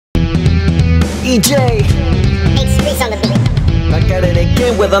E.J. H.Streets on the beat. Back at it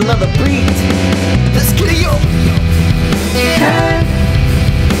again with another beat. Let's get it, yo. Hey,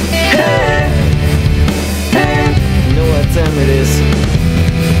 hey, hey. You know what time it is.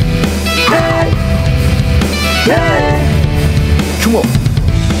 Hey, hey. Come on.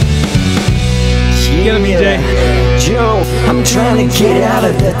 Get him, E.J. Joe, I'm trying to get out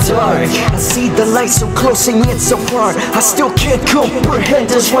of the dark. I see the light so close and yet so far. I still can't comprehend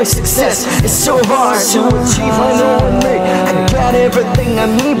just why success is so hard to achieve. I know I got everything I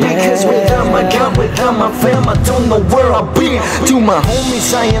need, because without my God, without my fam, I don't know where I'll be. To my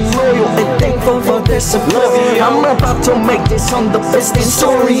homies, I am loyal and thankful for their support. I'm about to make this on the best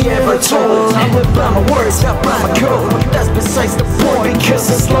story ever told. I'm about my words, not by my code, but that's besides the point, because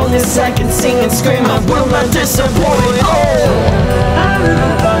as long as I can sing and scream, I will not disappoint. Out of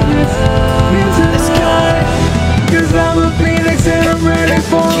the darkness into the light, 'cause I'm a phoenix and I'm ready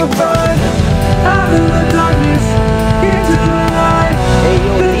for a fight. Out of the darkness into the light,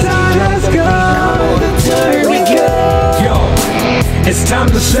 the time has come, the time we go. Yo, it's time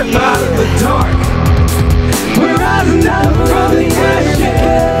to step out of the dark. We're rising up from the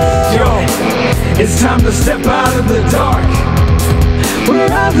ashes. Yo, it's time to step out of the dark. We're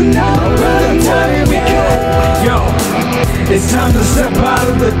rising up from the time we go. Yo, it's time to step out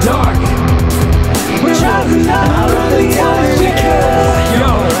of the dark. We're rising up from the time we go.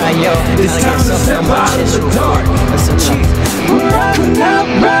 Yo, it's time to step out of the dark. We're rising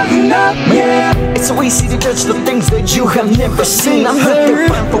up, yeah. It's so easy to judge the things that you have never seen. I'm not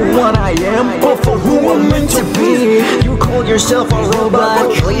defined for what I am, but for who I'm meant to be. You call yourself a robot,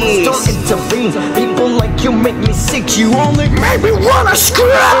 but please don't intervene. People like you make me sick, you only make me wanna scream.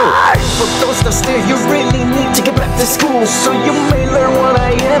 For those that stay, you really need to get back to school, so you may learn what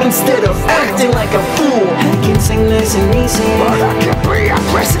I am instead of acting like a fool. I can sing nice and easy, but I can be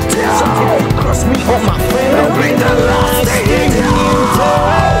aggressive too. So you cross me on my friend, I'll be the last thing you do.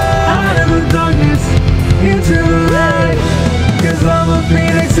 Out of the darkness into the light, 'cause I'm a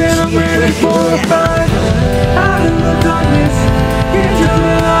phoenix and I'm ready for a fight. Out of the darkness into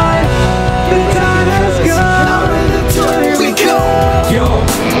the light, the time has come, the time we go. Yo,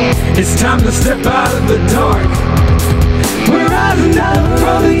 it's time to step out of the dark. We're rising up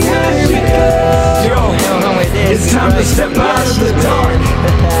from the ashes. Yo, it's time to step out of the dark.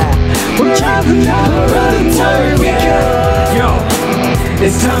 We're rising up from the time we go. Yo,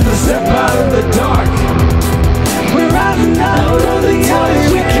 it's time to step out of the dark. We're rising out of the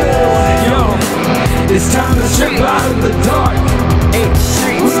time we go. Yo, it's time to step out of the dark.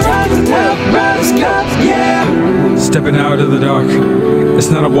 We're rising up, yeah. Stepping out of the dark, it's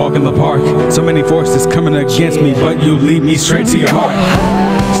not a walk in the park. So many forces coming against me, but you lead me straight to your heart.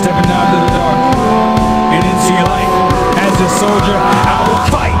 Stepping out of the dark and into your light. As a soldier, I will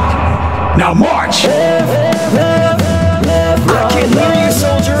fight. Now march! I can hear you,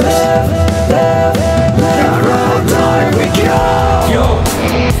 soldiers. Yo,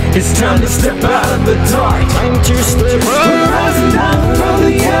 it's time to step out of the dark. Time to step out. We're rising up from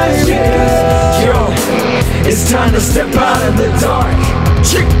the ashes. Yo, it's time to step out of the dark.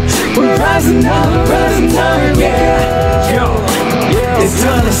 We're rising up, yeah. Yo, it's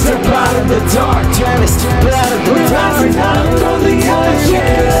time to step out of the dark. We're rising up from the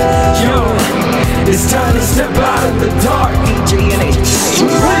ashes. Yo, it's time to step out of the dark. E.J and H.Streets.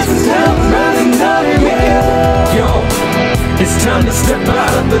 We're rising up, yeah. Yo, it's time to step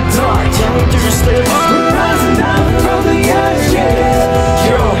out of the dark. We're rising up from the ashes.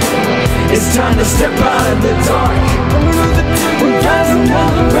 Yo, it's time to step out of the dark. We're rising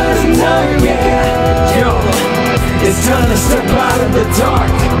up, yeah. Yo, it's time to step out of the dark.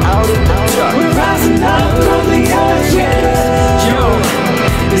 We're rising up from the ashes. Yo,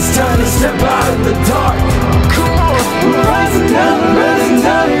 it's time to step out of the dark. Come on, we're rising up,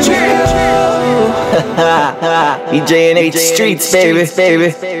 yeah. E.J and H.Streets, baby.